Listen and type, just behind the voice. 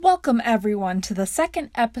Welcome everyone to the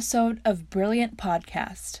second episode of Brilliant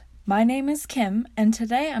Podcast. My name is Kim, and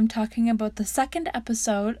today I'm talking about the second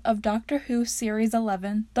episode of Doctor Who Series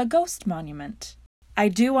 11, The Ghost Monument. I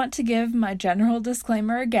do want to give my general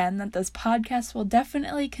disclaimer again that this podcast will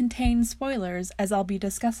definitely contain spoilers as I'll be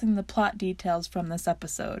discussing the plot details from this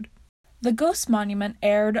episode. The Ghost Monument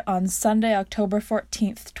aired on Sunday, October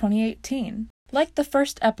 14th, 2018. Like the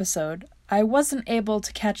first episode, I wasn't able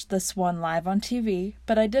to catch this one live on TV,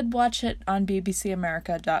 but I did watch it on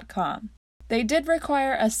bbcamerica.com. They did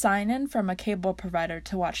require a sign-in from a cable provider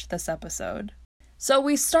to watch this episode. So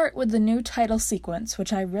we start with the new title sequence,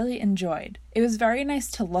 which I really enjoyed. It was very nice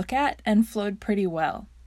to look at and flowed pretty well.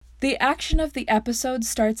 The action of the episode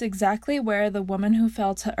starts exactly where the woman who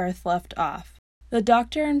fell to Earth left off. The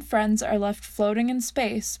Doctor and friends are left floating in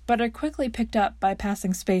space, but are quickly picked up by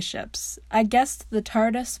passing spaceships. I guessed the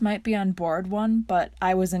TARDIS might be on board one, but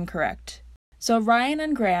I was incorrect. So Ryan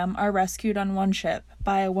and Graham are rescued on one ship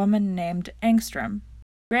by a woman named Angstrom.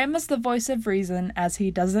 Graham is the voice of reason as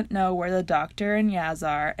he doesn't know where the Doctor and Yaz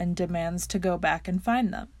are and demands to go back and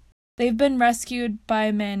find them. They've been rescued by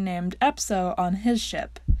a man named Epso on his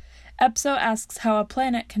ship. Epso asks how a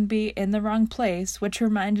planet can be in the wrong place, which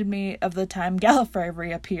reminded me of the time Gallifrey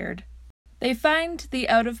reappeared. They find the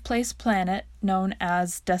out-of-place planet known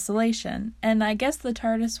as Desolation, and I guess the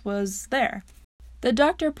TARDIS was there. The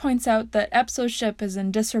Doctor points out that Epso's ship is in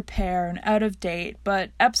disrepair and out of date, but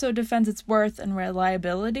Epso defends its worth and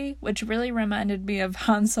reliability, which really reminded me of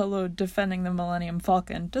Han Solo defending the Millennium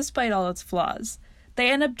Falcon, despite all its flaws. They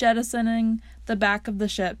end up jettisoning the back of the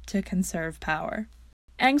ship to conserve power.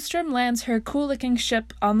 Angstrom lands her cool-looking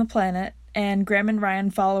ship on the planet, and Graham and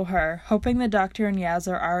Ryan follow her, hoping the Doctor and Yaz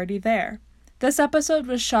are already there. This episode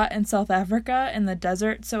was shot in South Africa in the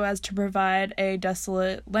desert so as to provide a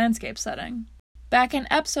desolate landscape setting. Back in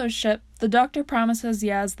Epso's ship, the Doctor promises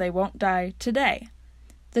Yaz they won't die today.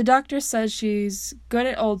 The Doctor says she's good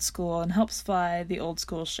at old school and helps fly the old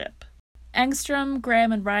school ship. Angstrom,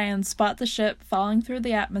 Graham, and Ryan spot the ship falling through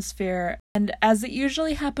the atmosphere, and as it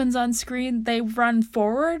usually happens on screen, they run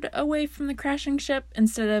forward away from the crashing ship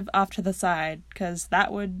instead of off to the side, because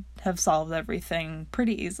that would have solved everything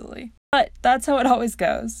pretty easily. But that's how it always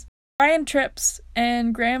goes. Ryan trips,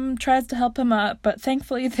 and Graham tries to help him up, but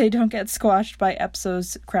thankfully they don't get squashed by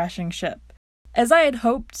Epso's crashing ship. As I had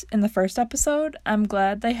hoped in the first episode, I'm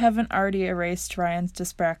glad they haven't already erased Ryan's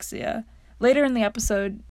dyspraxia. Later in the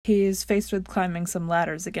episode, he's faced with climbing some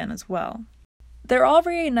ladders again as well. They're all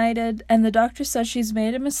reunited, and the Doctor says she's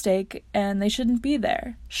made a mistake and they shouldn't be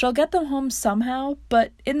there. She'll get them home somehow,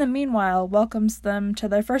 but in the meanwhile welcomes them to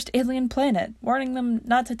their first alien planet, warning them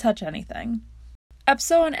not to touch anything.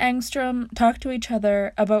 Epso and Angstrom talk to each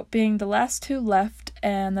other about being the last two left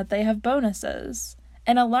and that they have bonuses.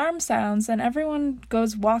 An alarm sounds and everyone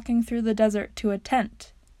goes walking through the desert to a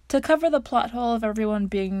tent. To cover the plot hole of everyone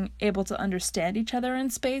being able to understand each other in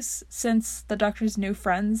space, since the Doctor's new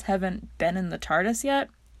friends haven't been in the TARDIS yet,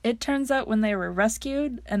 it turns out when they were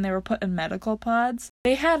rescued and they were put in medical pods,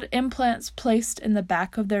 they had implants placed in the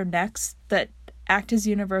back of their necks that act as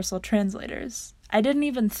universal translators. I didn't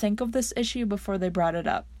even think of this issue before they brought it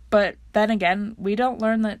up, but then again, we don't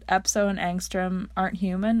learn that Epso and Angstrom aren't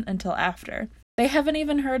human until after. They haven't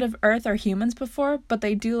even heard of Earth or humans before, but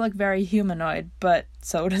they do look very humanoid, but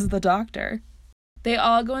so does the Doctor. They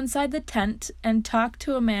all go inside the tent and talk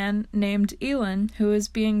to a man named Elin, who is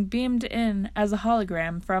being beamed in as a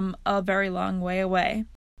hologram from a very long way away.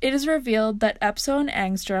 It is revealed that Epso and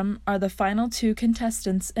Angstrom are the final two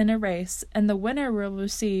contestants in a race, and the winner will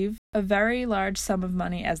receive a very large sum of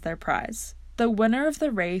money as their prize. The winner of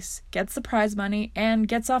the race gets the prize money and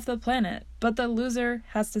gets off the planet, but the loser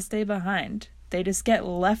has to stay behind. They just get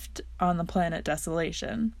left on the planet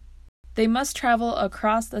Desolation. They must travel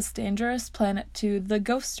across this dangerous planet to the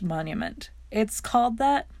Ghost Monument. It's called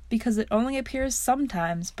that because it only appears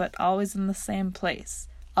sometimes, but always in the same place.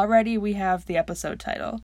 Already we have the episode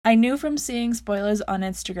title. I knew from seeing spoilers on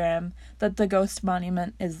Instagram that the Ghost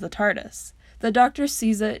Monument is the TARDIS. The Doctor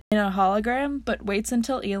sees it in a hologram, but waits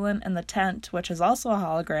until Elin and the tent, which is also a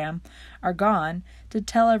hologram, are gone to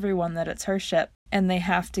tell everyone that it's her ship, and they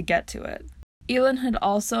have to get to it. Elin had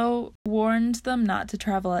also warned them not to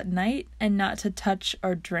travel at night and not to touch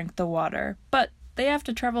or drink the water, but they have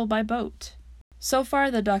to travel by boat. So far,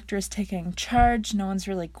 the Doctor is taking charge, no one's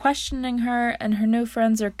really questioning her, and her new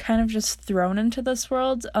friends are kind of just thrown into this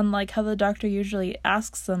world, unlike how the Doctor usually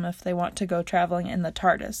asks them if they want to go traveling in the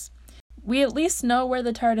TARDIS. We at least know where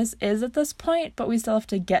the TARDIS is at this point, but we still have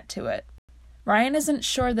to get to it. Ryan isn't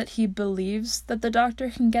sure that he believes that the Doctor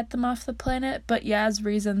can get them off the planet, but Yaz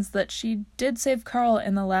reasons that she did save Carl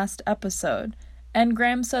in the last episode, and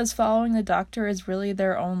Graham says following the doctor is really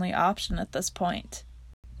their only option at this point.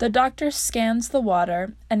 The doctor scans the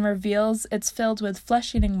water and reveals it's filled with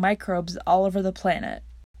flesh-eating microbes all over the planet.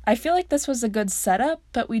 I feel like this was a good setup,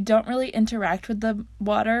 but we don't really interact with the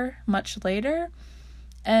water much later,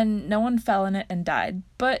 and no one fell in it and died,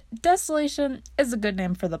 but Desolation is a good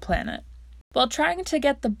name for the planet. While trying to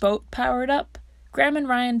get the boat powered up, Graham and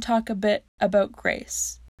Ryan talk a bit about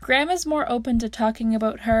Grace. Graham is more open to talking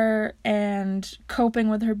about her and coping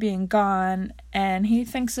with her being gone, and he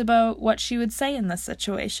thinks about what she would say in this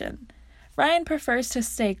situation. Ryan prefers to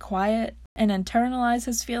stay quiet and internalize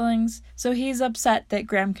his feelings, so he's upset that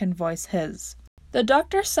Graham can voice his. The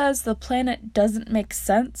doctor says the planet doesn't make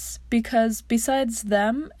sense because besides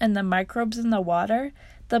them and the microbes in the water,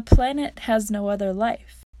 the planet has no other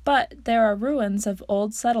life. But there are ruins of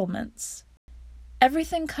old settlements.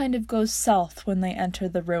 Everything kind of goes south when they enter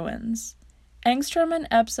the ruins. Angstrom and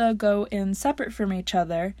Epso go in separate from each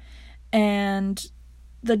other, and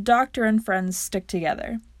the doctor and friends stick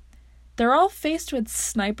together. They're all faced with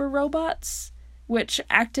sniper robots, which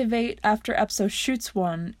activate after Epso shoots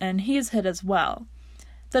one, and he's hit as well.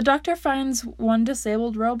 The doctor finds one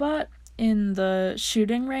disabled robot in the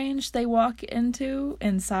shooting range they walk into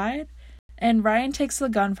inside, and Ryan takes the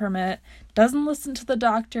gun from it, doesn't listen to the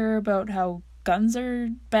doctor about how guns are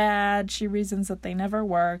bad, she reasons that they never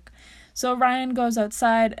work. So Ryan goes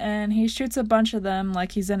outside and he shoots a bunch of them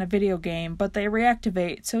like he's in a video game, but they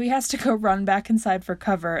reactivate, so he has to go run back inside for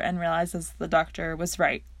cover and realizes the doctor was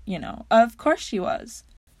right. Of course she was.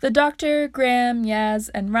 The doctor, Graham, Yaz,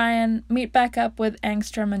 and Ryan meet back up with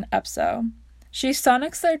Angstrom and Epso. She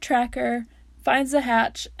sonics their tracker, finds a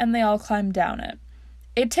hatch, and they all climb down it.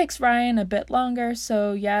 It takes Ryan a bit longer,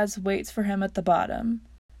 so Yaz waits for him at the bottom.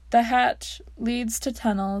 The hatch leads to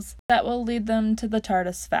tunnels that will lead them to the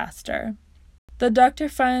TARDIS faster. The doctor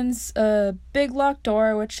finds a big locked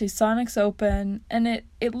door which she sonics open, and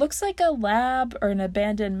it looks like a lab or an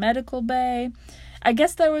abandoned medical bay. I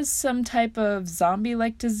guess there was some type of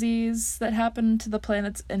zombie-like disease that happened to the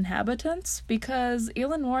planet's inhabitants because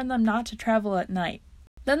Elin warned them not to travel at night.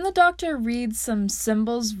 Then the doctor reads some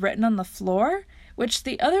symbols written on the floor, which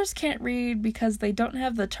the others can't read because they don't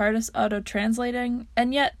have the TARDIS auto-translating,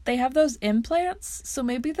 and yet they have those implants, so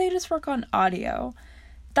maybe they just work on audio.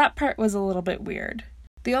 That part was a little bit weird.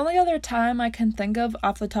 The only other time I can think of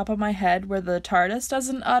off the top of my head where the TARDIS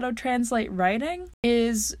doesn't auto-translate writing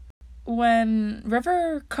is when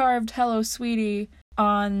River carved Hello Sweetie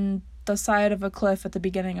on the side of a cliff at the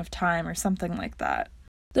beginning of time or something like that.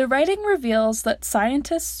 The writing reveals that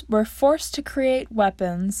scientists were forced to create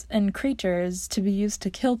weapons and creatures to be used to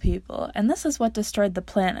kill people, and this is what destroyed the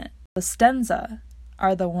planet. The Stenza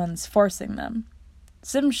are the ones forcing them.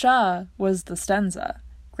 Sim Shah was the Stenza.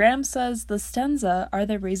 Graham says the Stenza are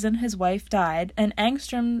the reason his wife died, and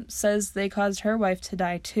Angstrom says they caused her wife to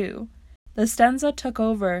die too. The Stenza took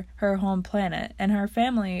over her home planet, and her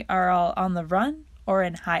family are all on the run or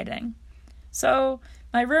in hiding. So,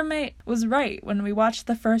 my roommate was right when we watched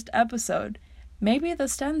the first episode. Maybe the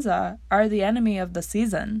Stenza are the enemy of the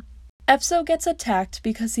season. Epso gets attacked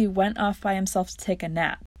because he went off by himself to take a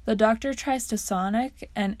nap. The doctor tries to sonic,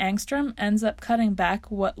 and Angstrom ends up cutting back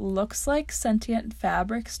what looks like sentient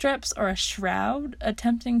fabric strips or a shroud,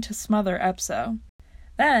 attempting to smother Epso.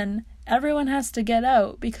 Then, everyone has to get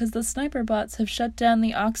out because the sniper bots have shut down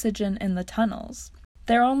the oxygen in the tunnels.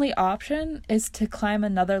 Their only option is to climb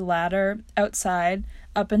another ladder outside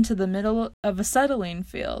up into the middle of acetylene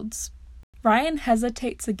fields. Ryan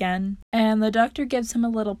hesitates again, and the doctor gives him a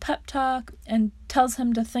little pep talk and tells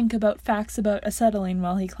him to think about facts about acetylene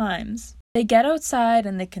while he climbs. They get outside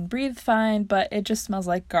and they can breathe fine, but it just smells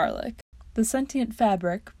like garlic. The sentient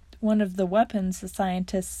fabric, one of the weapons the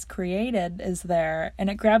scientists created, is there, and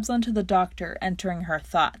it grabs onto the doctor, entering her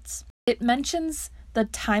thoughts. It mentions the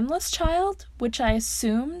timeless child, which I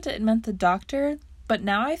assumed it meant the doctor, but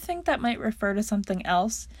now I think that might refer to something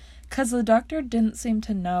else, because the doctor didn't seem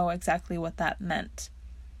to know exactly what that meant.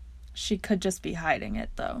 She could just be hiding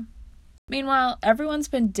it, though. Meanwhile, everyone's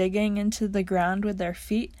been digging into the ground with their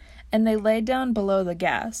feet, and they lay down below the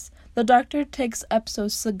gas. The doctor takes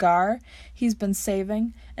Epso's cigar he's been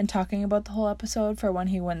saving and talking about the whole episode for when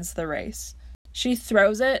he wins the race. She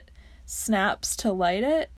throws it, snaps to light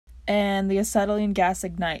it, and the acetylene gas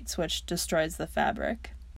ignites, which destroys the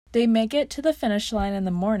fabric. They make it to the finish line in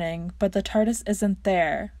the morning, but the TARDIS isn't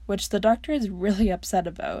there, which the doctor is really upset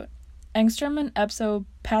about. Angstrom and Epso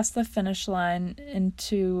pass the finish line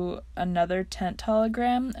into another tent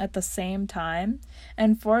hologram at the same time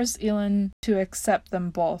and force Elin to accept them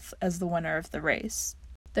both as the winner of the race.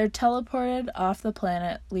 They're teleported off the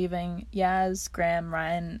planet, leaving Yaz, Graham,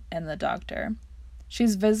 Ryan, and the doctor.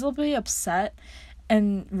 She's visibly upset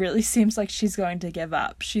and really seems like she's going to give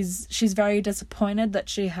up. She's very disappointed that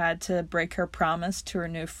she had to break her promise to her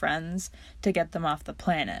new friends to get them off the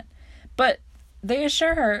planet. But they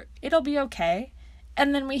assure her it'll be okay,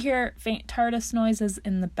 and then we hear faint TARDIS noises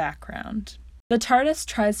in the background. The TARDIS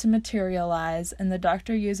tries to materialize, and the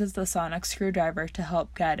Doctor uses the sonic screwdriver to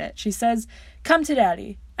help guide it. She says, "Come to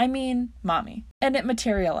Daddy. I mean, Mommy." And it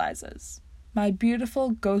materializes. "My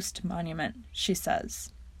beautiful ghost monument," she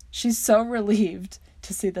says. She's so relieved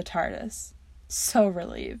to see the TARDIS. So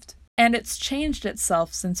relieved. And it's changed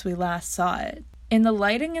itself since we last saw it. In the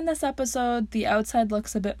lighting in this episode, the outside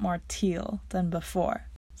looks a bit more teal than before.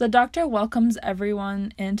 The Doctor welcomes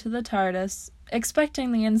everyone into the TARDIS,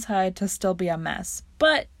 expecting the inside to still be a mess.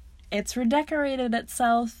 But it's redecorated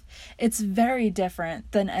itself. It's very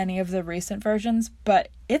different than any of the recent versions, but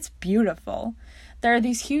it's beautiful. There are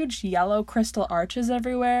these huge yellow crystal arches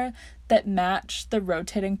everywhere that match the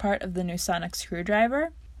rotating part of the new sonic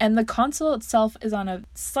screwdriver, and the console itself is on a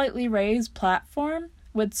slightly raised platform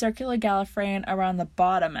with circular Gallifreyan around the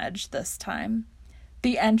bottom edge this time.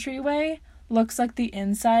 The entryway looks like the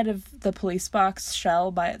inside of the police box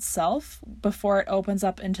shell by itself before it opens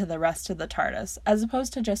up into the rest of the TARDIS, as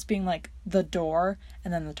opposed to just being like the door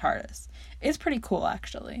and then the TARDIS. It's pretty cool,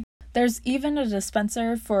 actually. There's even a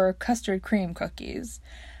dispenser for custard cream cookies.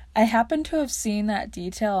 I happen to have seen that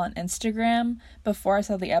detail on Instagram before I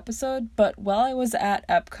saw the episode, but while I was at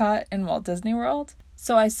Epcot in Walt Disney World,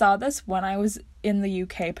 so I saw this when I was in the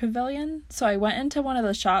UK pavilion, so I went into one of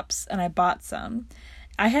the shops and I bought some.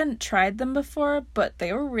 I hadn't tried them before, but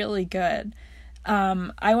they were really good.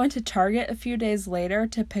 I went to Target a few days later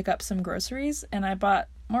to pick up some groceries, and I bought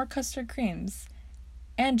more custard creams,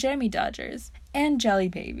 and Jammy Dodgers, and Jelly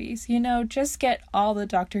Babies. Just get all the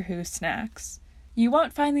Doctor Who snacks. You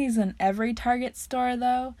won't find these in every Target store,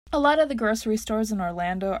 though. A lot of the grocery stores in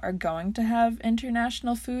Orlando are going to have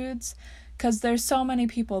international foods, because there's so many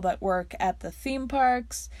people that work at the theme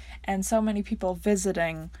parks and so many people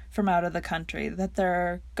visiting from out of the country that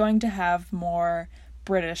they're going to have more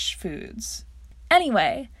British foods.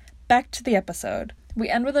 Anyway, back to the episode. We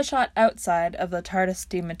end with a shot outside of the TARDIS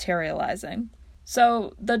dematerializing.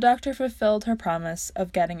 So the Doctor fulfilled her promise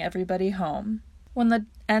of getting everybody home. When the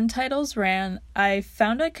end titles ran, I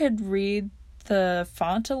found I could read the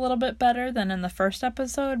font a little bit better than in the first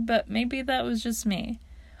episode, but maybe that was just me.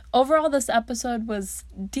 Overall, this episode was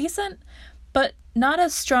decent, but not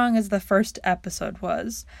as strong as the first episode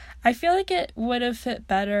was. I feel like it would have fit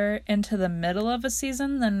better into the middle of a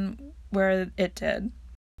season than where it did.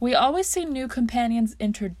 We always see new companions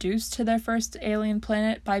introduced to their first alien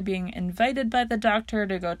planet by being invited by the Doctor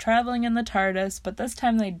to go traveling in the TARDIS, but this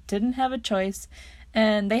time they didn't have a choice,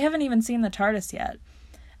 and they haven't even seen the TARDIS yet.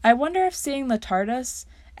 I wonder if seeing the TARDIS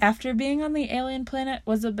after being on the alien planet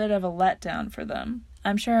was a bit of a letdown for them.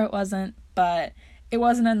 I'm sure it wasn't, but it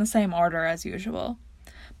wasn't in the same order as usual.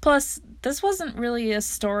 Plus, this wasn't really a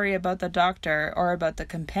story about the Doctor or about the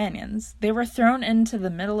companions. They were thrown into the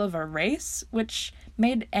middle of a race, which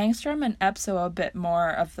made Angstrom and Epso a bit more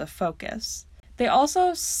of the focus. They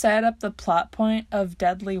also set up the plot point of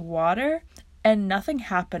deadly water, and nothing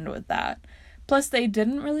happened with that. Plus, they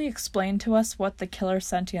didn't really explain to us what the killer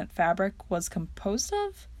sentient fabric was composed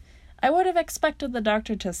of. I would have expected the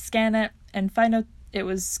Doctor to scan it and find out it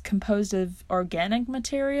was composed of organic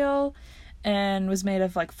material and was made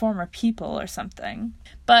of former people or something.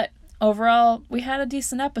 But overall, we had a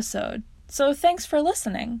decent episode. So thanks for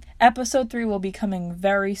listening. Episode 3 will be coming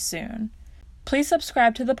very soon. Please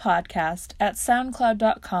subscribe to the podcast at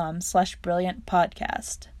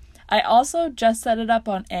soundcloud.com/brilliantpodcast. I also just set it up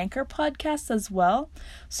on Anchor Podcasts as well,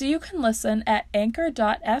 so you can listen at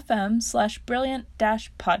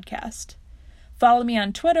anchor.fm/brilliant-podcast. Follow me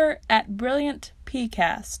on Twitter at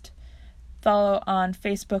BrilliantPcast. Follow on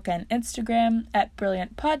Facebook and Instagram at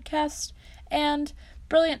Brilliant Podcast and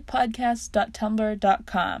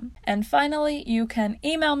brilliantpodcast.tumblr.com. And finally, you can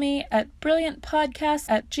email me at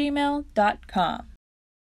brilliantpodcast@gmail.com.